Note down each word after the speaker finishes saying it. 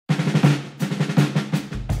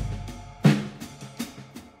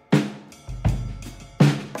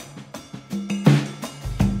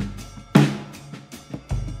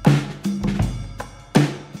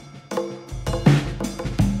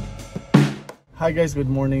Hi guys, good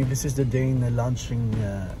morning. This is the day na launching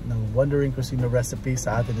ng Wondering Kusina recipe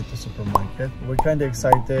sa Atin Ito Supermarket. We're kind of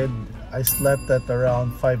excited. I slept at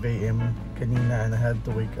around 5 a.m. kanina and I had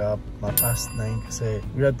to wake up past 9 kasi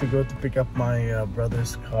we had to go to pick up my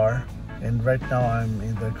brother's car. And right now I'm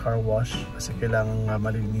in the car wash kasi kailangan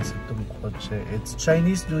malinis itong kotse. It's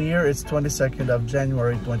Chinese New Year. It's 22nd of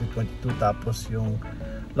January 2022. Tapos yung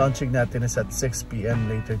launching natin is at 6 p.m.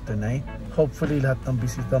 later tonight. Hopefully lahat ng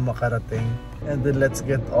bisita makarating. And then let's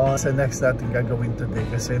get on sa next natin gagawin today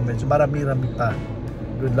kasi medyo marami-rami pa.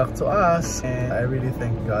 Good luck to us and I really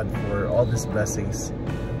thank God for all these blessings.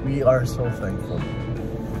 We are so thankful.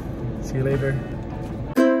 See you later.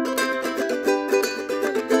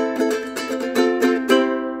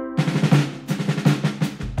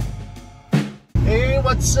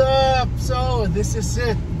 What's up? So this is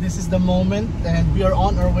it. This is the moment and we are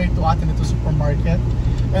on our way to Atin Ito Supermarket.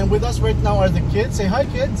 And with us right now are the kids. Say hi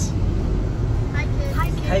kids. Hi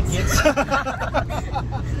kids. Hi kids.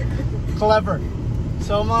 Clever.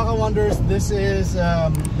 So mga ka-wonders, this is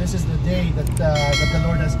the day that the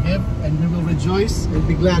Lord has given and we will rejoice and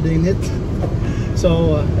be glad in it.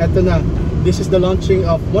 So eto na. This is the launching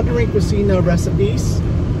of Wondering Kusina recipes.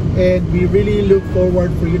 And we really look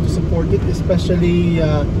forward for you to support it, especially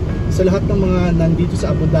sa lahat ng mga nandito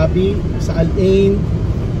sa Abu Dhabi, sa Al Ain,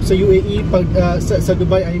 sa UAE, sa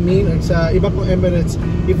Dubai I mean, or sa iba pang Emirates.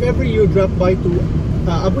 If ever you drop by to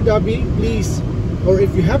Abu Dhabi, please, or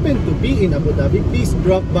if you happen to be in Abu Dhabi, please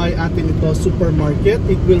drop by Atin Ito Supermarket.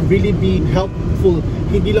 It will really be helpful.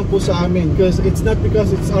 Hindi lang po sa amin because it's not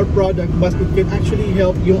because it's our product but it can actually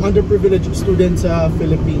help yung underprivileged students sa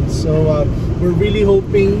Philippines. So we're really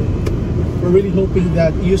hoping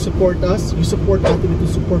that you support us, you support Atin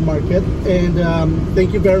Ito Supermarket, and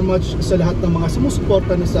thank you very much sa lahat ng mga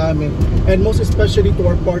sumusuporta na sa amin, and most especially to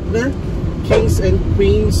our partner KnQ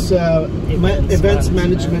Events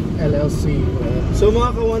Management LLC. So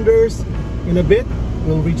mga ka-wonders, in a bit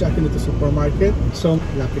we'll reach Atin Ito Supermarket. So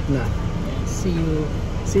lapit na. See you.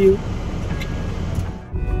 See you.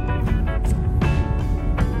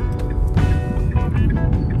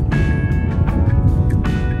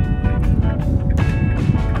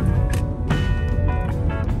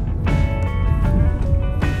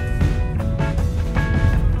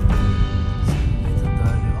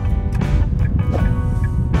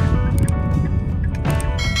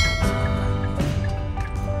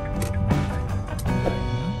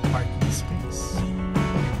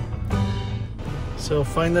 So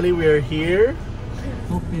finally we are here.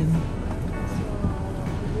 Open.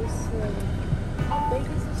 How big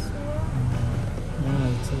is the store?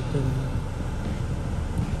 Yeah, it's open.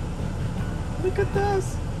 Look at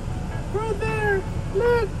us! We're there!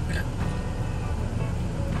 Look!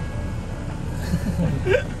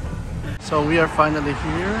 So we are finally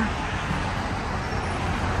here.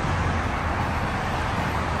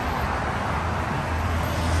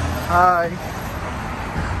 Hi!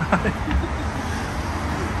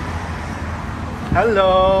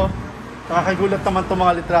 Hello! Nakakagulat naman itong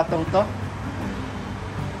mga litratong to.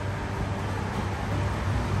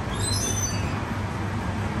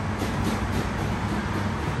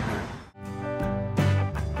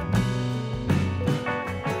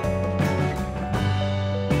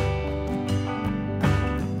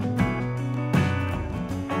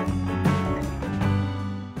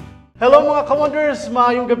 Hello mga ka-wonders!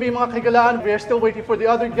 Maayong gabi mga kaigalaan. We are still waiting for the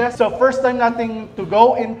other guests. So first time nating to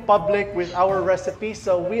go in public with our recipes.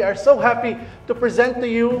 So we are so happy to present to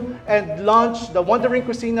you and launch the Wondering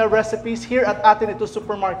Kusina recipes here at Atin Ito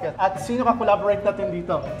Supermarket. At sino ka-collaborate natin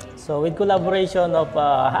dito? So with collaboration of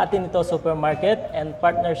Atin Ito Supermarket and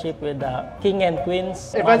partnership with KnQ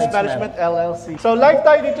Events Management LLC. So live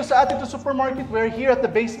tayo dito sa Atin Ito Supermarket. We're here at the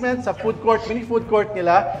basement sa food court, mini food court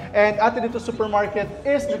nila. And Atin Ito Supermarket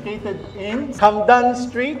is located in Hamdan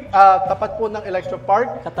Street, tapat po ng Electro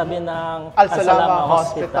Park, katabi ng Al Salama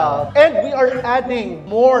Hospital. And we are adding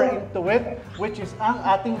more into it, which is ang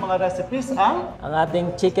ating mga recipes, ang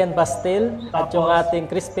ating chicken pastil, at yung ating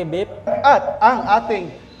crispy beef, at ang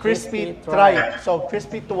ating crispy tripe. So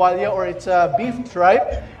crispy tuwalya or it's a beef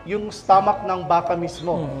tripe, yung stomach ng baka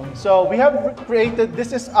mismo. So we have created,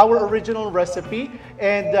 this is our original recipe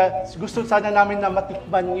and gusto sana namin na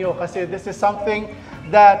matikman nyo kasi this is something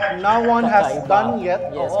that no one has done yet.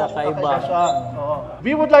 Yes, kakaiba.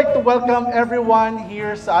 We would like to welcome everyone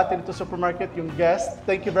here sa Atin Ito Supermarket, yung guest.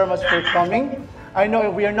 Thank you very much for coming. I know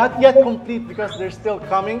we are not yet complete because they're still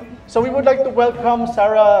coming. So we would like to welcome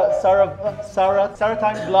Sarah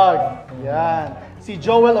Time Vlog. Yan. Si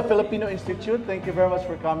Joel of Filipino Institute. Thank you very much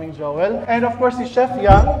for coming, Joel. And of course, si Chef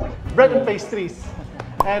Yang, Bread and Pastries.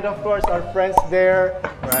 And of course, our friends there,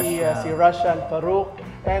 si Rasha and Farouk,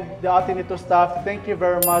 and the Atin Ito staff, thank you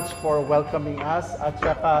very much for welcoming us. At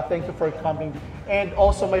saka, thank you for coming. And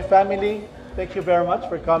also my family, thank you very much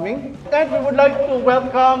for coming. And we would like to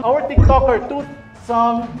welcome our TikToker,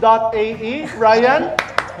 toothsome.ae, Ryan.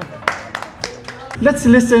 Let's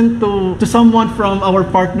listen to someone from our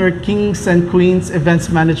partner, KnQ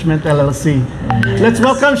Events Management LLC. Let's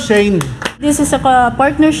welcome Shane. This is a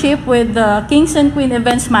partnership with KnQ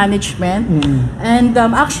Events Management. And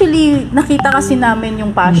actually, nakita kasi namin yung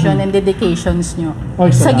passion and dedications nyo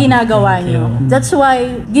sa ginagawa nyo. That's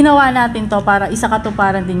why, ginawa natin to para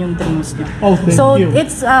isakatuparan din yung dreams nyo. So,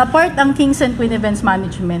 it's part ang KnQ Events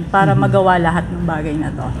Management para magawa lahat ng bagay na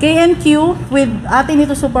to. KnQ with Atin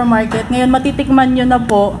Ito Supermarket. Ngayon, matitikman nyo na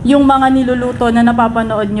po yung mga niluluto na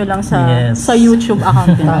napapanood nyo lang sa YouTube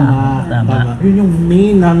account nila. Tama. Yun yung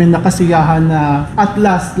main namin nakasiyahan na at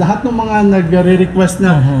last, lahat ng mga nagre-request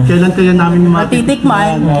na kailan kaya namin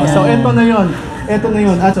matitikman. So, eto na yun.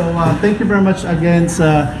 So, thank you very much again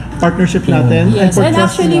sa partnership natin. Yes, and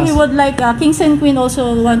actually, we would like, KnQ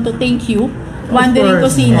also want to thank you, Wandering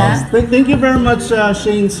Kusina. Thank you very much,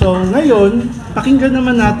 Shane. So, ngayon, pakinggan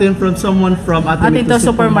naman natin from someone from Atin Ito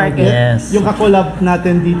Supermarket. Yung kakolab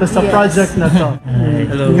natin dito sa project na to.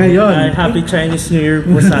 Hello. Ngayon. Happy Chinese New Year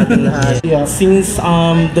po sa atin lahat. Since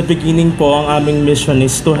the beginning po, ang aming mission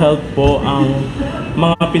is to help po ang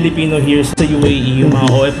mga Pilipino here sa UAE, yung mga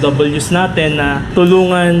OFWs natin na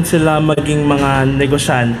tulungan sila maging mga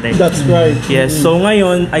negosyante. That's right. Yes. So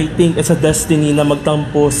ngayon, I think it's a destiny na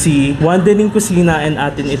magtampo si Wandering Kusina and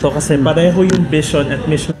Atin Ito kasi pareho yung vision at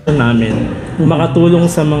mission namin. Makatulong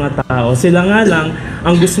sa mga tao. Sila nga lang,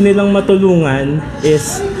 ang gusto nilang matulungan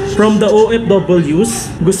is from the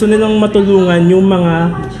OFWs, gusto nilang matulungan yung mga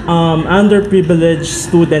underprivileged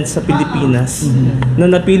students sa Pilipinas na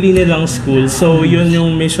napili nilang school. So, yun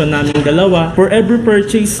yung mission namin dalawa. For every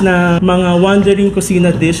purchase na mga Wandering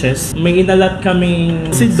Kusina dishes, may inalat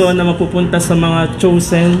kaming seed doon na mapupunta sa mga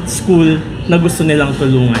chosen school na gusto nilang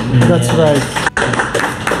tulungan. That's right.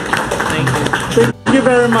 Thank you. Thank you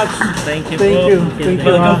very much. Thank you Thank po. you. Thank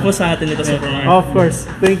you. Welcome po sa Atin Ito Supermarket. Of course.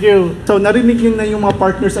 Thank you. So, narinig yun na yung mga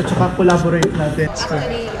partners at saka collaborate natin.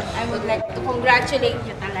 Actually, I would like to congratulate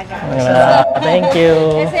you talaga. Thank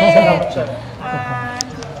you. Kasi,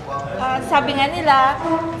 sabi nga nila,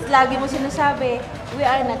 lagi mo sinasabi, we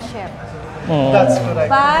are not chef. That's correct.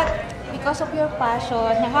 But, because of your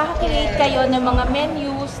passion, nakaka-create kayo ng mga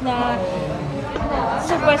menus na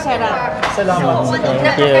super sarap. Salamat. So,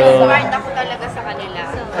 Thank you. na-inspired ako talaga sa kanila.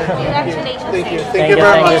 So, congratulations. Thank you. sa inyo. Thank you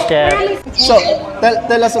very much. Chef. So,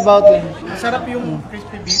 tell us about masarap yung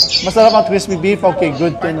crispy beef. Masarap ang crispy beef. Okay,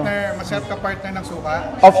 good to know. Masarap ka partner ng suka.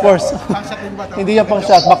 Of course. Pang shot din ba to? Hindi yan pang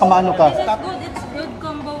shot. Baka maano ka. It's good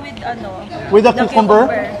combo with With the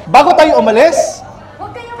cucumber. Bago tayo umalis.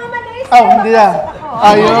 Huwag kayong mamalis. Oh, hindi na.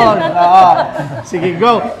 Ayun. Sige,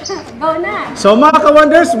 go. Go na. So mga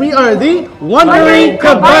ka-wonders, we are the Wandering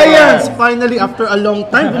Kabayans! Finally, after a long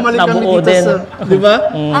time, bumalik kami Nabuo dito din. sa, di ba?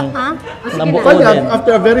 Nabuo Finally, din.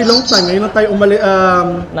 after a very long time, ngayon na tayo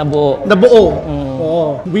Nabuo. nabuo.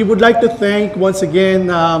 Oh. We would like to thank once again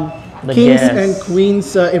The KnQ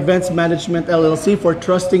Events Management LLC for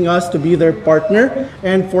trusting us to be their partner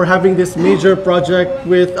and for having this major project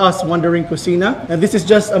with us, Wandering Kusina. And this is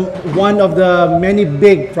just one of the many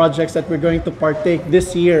big projects that we're going to partake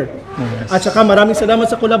this year. At saka maraming salamat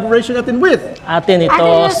sa collaboration natin with Atin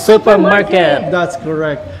Ito Supermarket. That's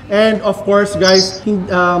correct. And of course, guys,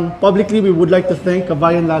 publicly we would like to thank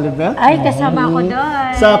Kabayan Lalibel Ay, kasama ko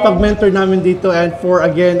doon. sa pag-mentor namin dito and for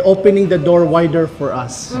again opening the door wider for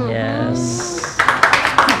us. Yes.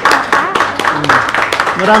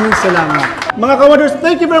 Maraming salamat. Mga ka-wonders,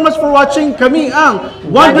 thank you very much for watching. Kami ang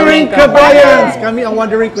Wandering Kabayans. Kami ang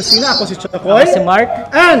Wandering Kusina. Ako si Chakoy. Si Mark.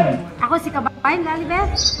 And Ako si Kabayan Lalibel.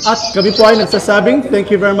 at kami po ay nagsasabing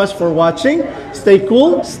thank you very much for watching. Stay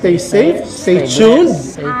cool, stay safe, stay tuned,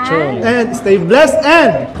 Stay tuned. and stay blessed,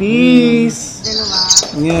 and peace.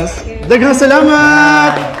 Yes. Daghang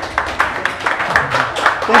salamat.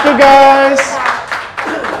 Thank you, guys.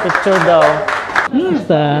 Picture daw. Ayos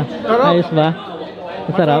ba?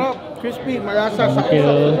 Masarap? Crispy, malasa sa Thank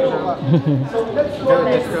you.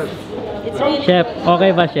 Chef,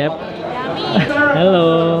 okay ba, Chef?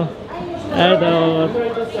 Hello. Hello.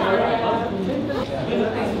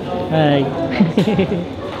 Hi.